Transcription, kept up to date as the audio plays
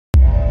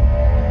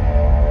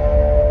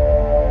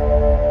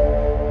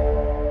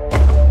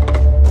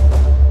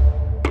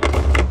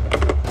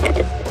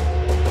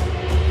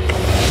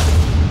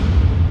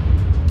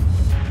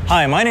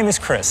Hi, my name is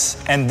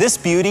Chris, and this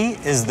beauty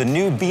is the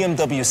new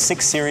BMW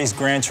 6 Series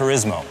Gran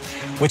Turismo,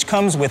 which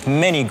comes with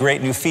many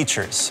great new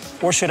features,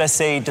 or should I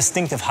say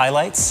distinctive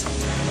highlights.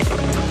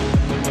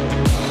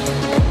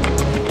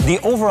 The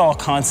overall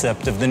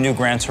concept of the new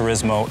Gran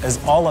Turismo is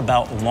all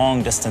about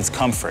long-distance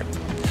comfort.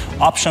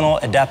 Optional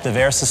adaptive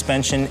air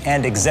suspension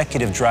and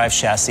executive drive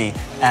chassis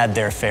add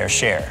their fair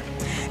share.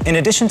 In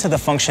addition to the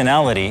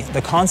functionality,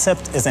 the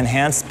concept is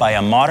enhanced by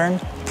a modern,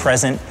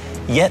 present,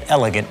 yet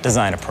elegant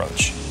design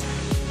approach.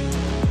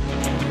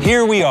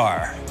 Here we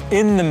are,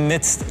 in the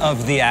midst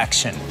of the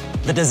action,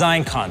 the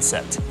design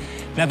concept.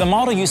 Now, the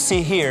model you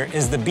see here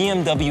is the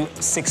BMW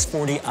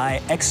 640i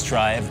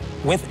xDrive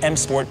with M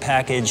Sport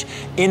package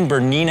in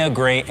Bernina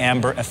Gray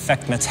Amber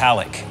Effect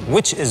Metallic,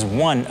 which is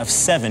one of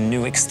 7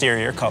 new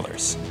exterior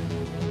colors.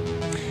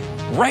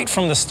 Right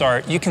from the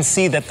start, you can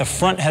see that the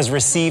front has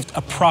received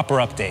a proper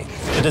update.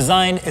 The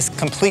design is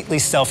completely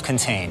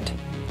self-contained.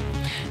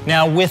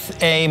 Now, with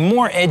a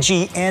more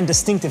edgy and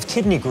distinctive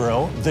kidney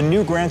grille, the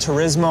new Gran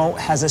Turismo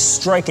has a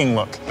striking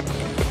look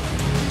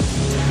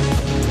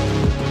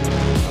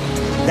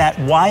that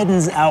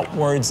widens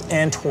outwards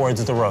and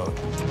towards the road.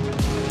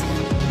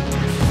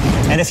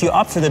 And if you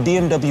opt for the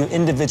BMW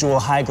individual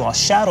high-gloss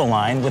shadow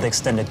line with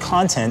extended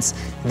contents,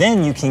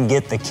 then you can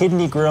get the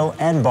kidney grille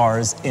and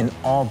bars in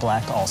all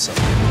black also.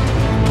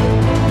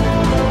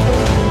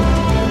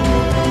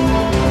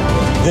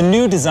 The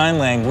new design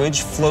language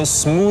flows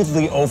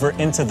smoothly over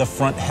into the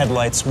front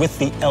headlights with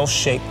the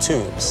L-shaped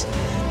tubes.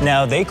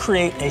 Now, they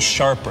create a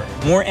sharper,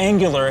 more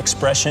angular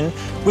expression,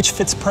 which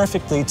fits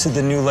perfectly to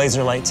the new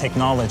laser light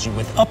technology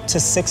with up to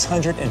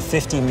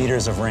 650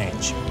 meters of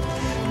range.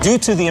 Due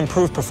to the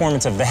improved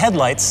performance of the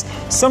headlights,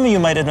 some of you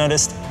might have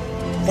noticed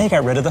they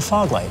got rid of the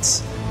fog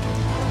lights.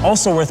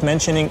 Also worth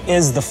mentioning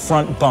is the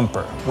front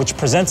bumper, which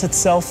presents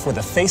itself with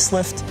a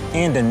facelift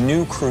and a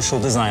new crucial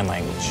design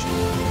language.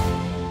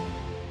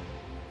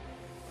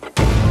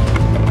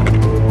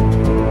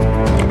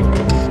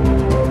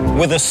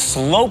 With a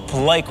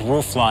slope-like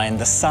roofline,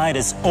 the side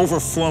is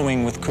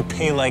overflowing with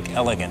coupe-like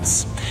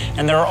elegance.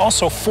 And there are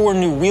also 4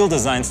 new wheel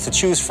designs to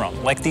choose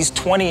from, like these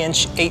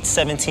 20-inch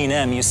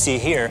 817M you see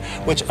here,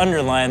 which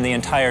underline the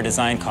entire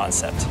design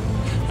concept.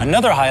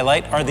 Another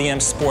highlight are the M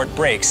Sport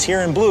brakes, here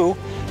in blue,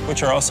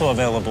 which are also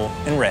available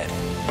in red.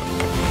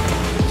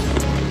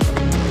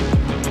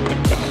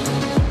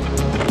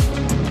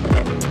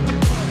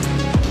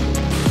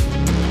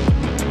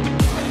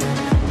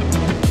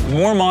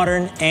 More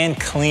modern and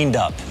cleaned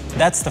up.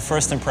 That's the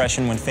first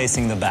impression when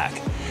facing the back.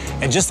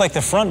 And just like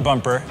the front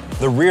bumper,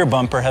 the rear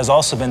bumper has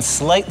also been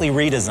slightly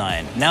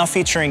redesigned, now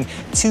featuring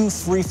 2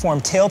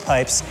 freeform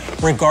tailpipes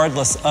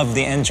regardless of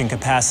the engine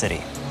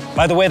capacity.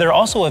 By the way, they're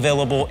also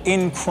available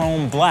in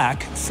chrome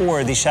black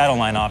for the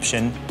Shadowline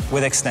option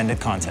with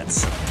extended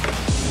contents.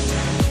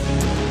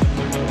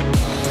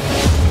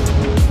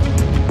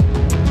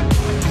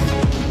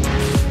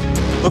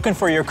 Looking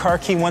for your car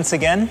key once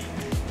again?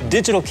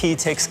 Digital Key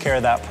takes care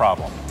of that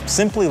problem.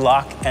 Simply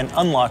lock and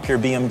unlock your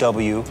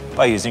BMW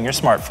by using your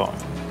smartphone.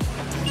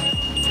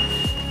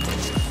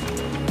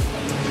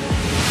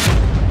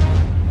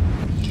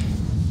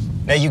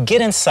 Now you get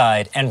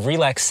inside and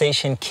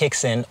relaxation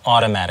kicks in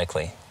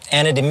automatically.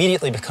 And it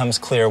immediately becomes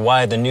clear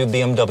why the new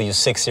BMW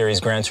 6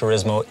 Series Gran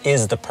Turismo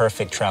is the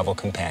perfect travel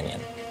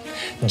companion.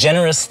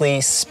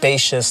 Generously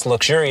spacious,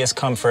 luxurious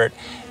comfort,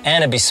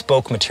 and a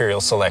bespoke material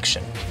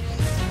selection.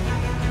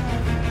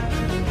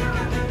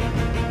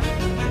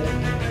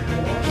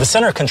 The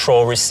center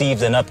control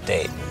received an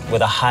update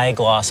with a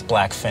high-gloss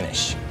black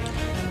finish.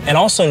 And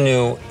also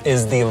new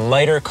is the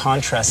lighter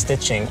contrast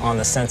stitching on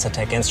the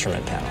Sensatech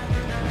instrument panel.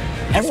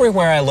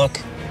 Everywhere I look,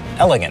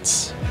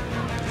 elegance.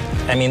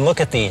 I mean,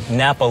 look at the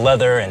Napa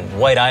leather and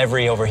white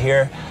ivory over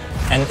here.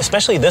 And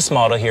especially this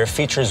model here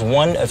features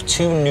one of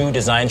 2 new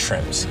design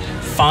trims,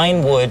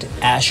 fine wood,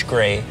 ash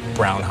gray,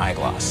 brown high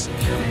gloss.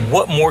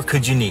 What more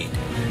could you need?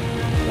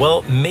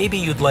 Well, maybe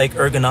you'd like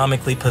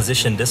ergonomically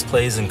positioned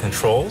displays and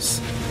controls.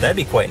 That'd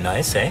be quite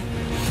nice, eh?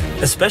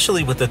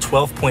 Especially with the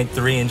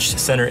 12.3-inch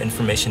center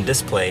information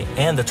display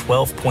and the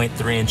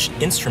 12.3-inch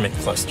instrument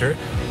cluster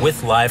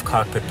with Live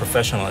Cockpit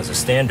Professional as a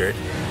standard,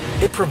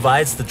 it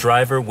provides the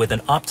driver with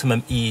an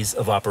optimum ease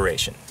of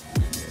operation.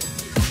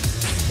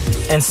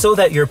 And so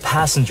that your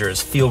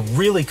passengers feel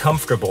really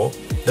comfortable,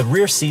 the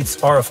rear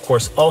seats are of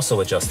course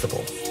also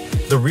adjustable.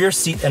 The Rear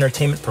Seat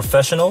Entertainment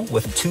Professional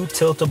with 2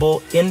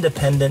 tiltable,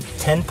 independent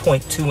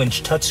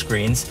 10.2-inch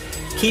touchscreens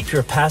keep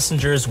your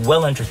passengers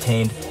well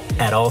entertained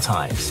at all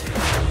times.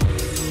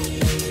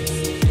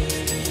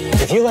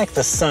 If you like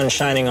the sun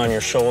shining on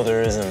your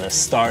shoulders and the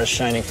stars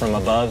shining from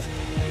above,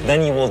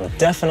 then you will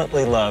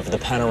definitely love the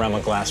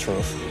panorama glass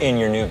roof in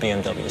your new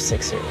BMW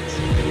 6 Series.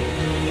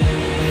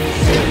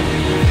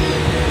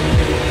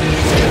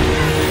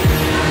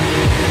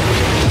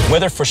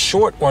 Whether for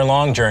short or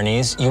long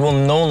journeys, you will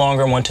no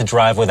longer want to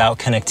drive without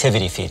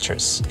connectivity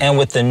features. And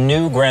with the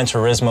new Gran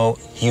Turismo,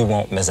 you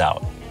won't miss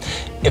out.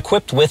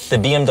 Equipped with the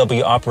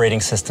BMW Operating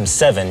System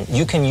 7,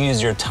 you can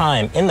use your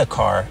time in the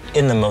car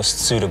in the most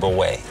suitable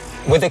way.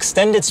 With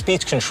extended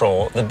speech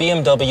control, the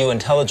BMW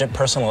Intelligent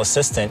Personal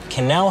Assistant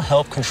can now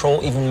help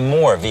control even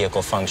more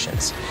vehicle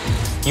functions.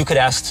 You could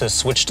ask to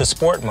switch to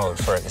sport mode,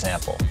 for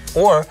example,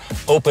 or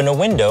open a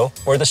window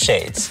or the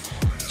shades.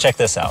 Check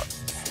this out.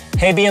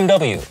 Hey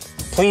BMW,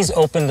 please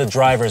open the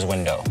driver's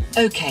window.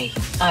 Okay,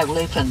 I will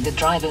open the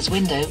driver's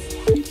window.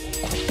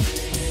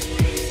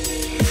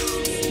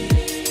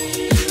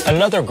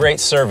 Another great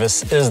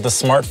service is the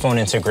smartphone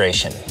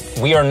integration.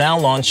 We are now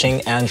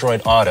launching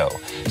Android Auto,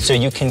 so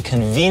you can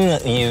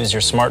conveniently use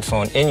your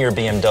smartphone in your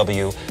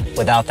BMW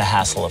without the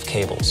hassle of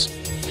cables.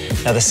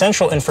 Now, the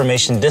central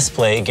information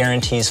display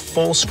guarantees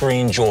full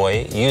screen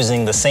joy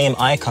using the same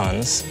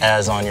icons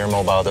as on your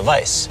mobile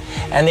device,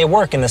 and they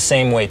work in the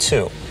same way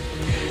too.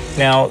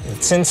 Now,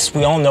 since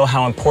we all know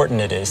how important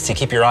it is to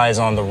keep your eyes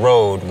on the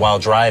road while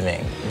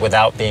driving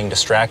without being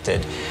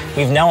distracted,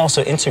 we've now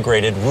also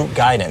integrated route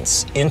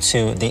guidance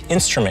into the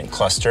instrument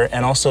cluster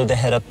and also the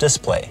head-up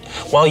display,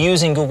 while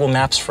using Google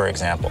Maps, for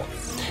example.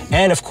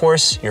 And of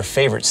course, your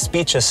favorite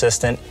speech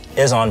assistant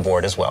is on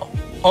board as well.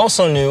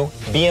 Also new,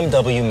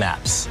 BMW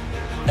Maps,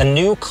 a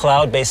new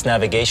cloud-based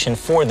navigation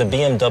for the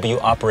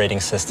BMW Operating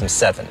System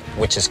 7,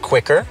 which is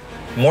quicker,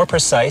 more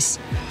precise,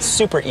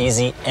 super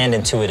easy, and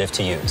intuitive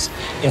to use.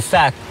 In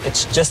fact,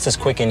 it's just as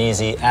quick and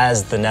easy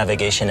as the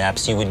navigation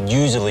apps you would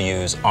usually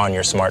use on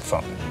your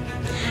smartphone.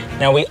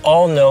 Now, we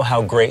all know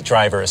how great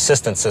driver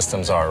assistance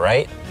systems are,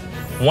 right?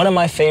 One of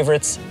my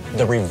favorites,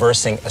 the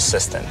reversing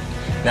assistant.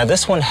 Now,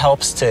 this one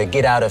helps to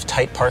get out of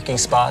tight parking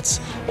spots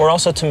or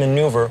also to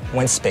maneuver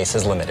when space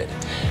is limited.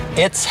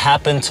 It's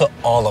happened to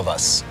all of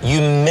us.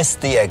 You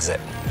missed the exit.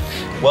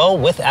 Well,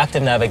 with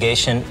active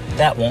navigation,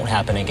 that won't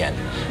happen again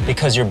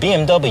because your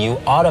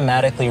BMW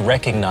automatically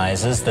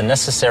recognizes the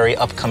necessary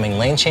upcoming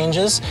lane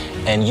changes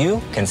and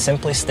you can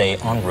simply stay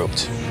en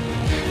route.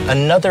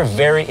 Another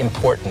very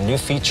important new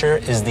feature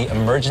is the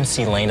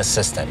emergency lane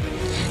assistant.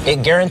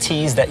 It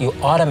guarantees that you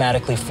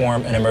automatically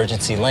form an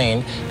emergency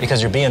lane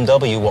because your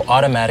BMW will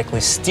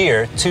automatically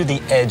steer to the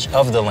edge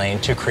of the lane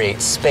to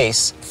create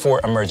space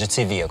for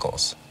emergency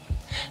vehicles.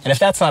 And if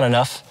that's not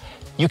enough,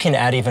 you can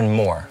add even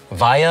more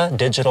via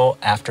digital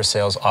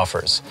after-sales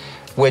offers,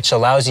 which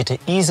allows you to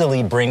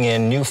easily bring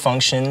in new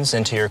functions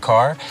into your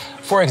car.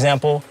 For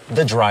example,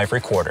 the drive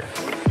recorder.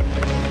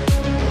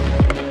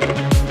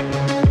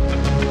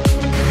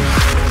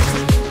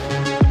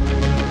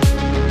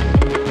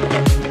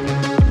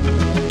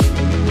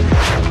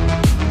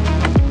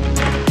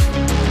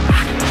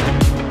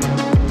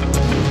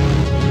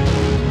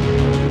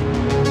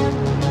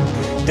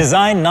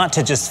 Designed not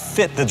to just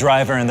fit the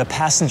driver and the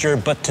passenger,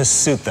 but to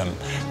suit them.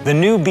 The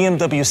new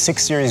BMW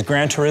 6 Series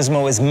Gran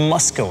Turismo is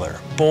muscular,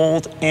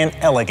 bold, and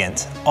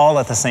elegant, all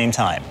at the same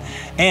time,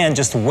 and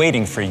just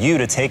waiting for you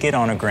to take it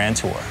on a grand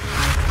tour.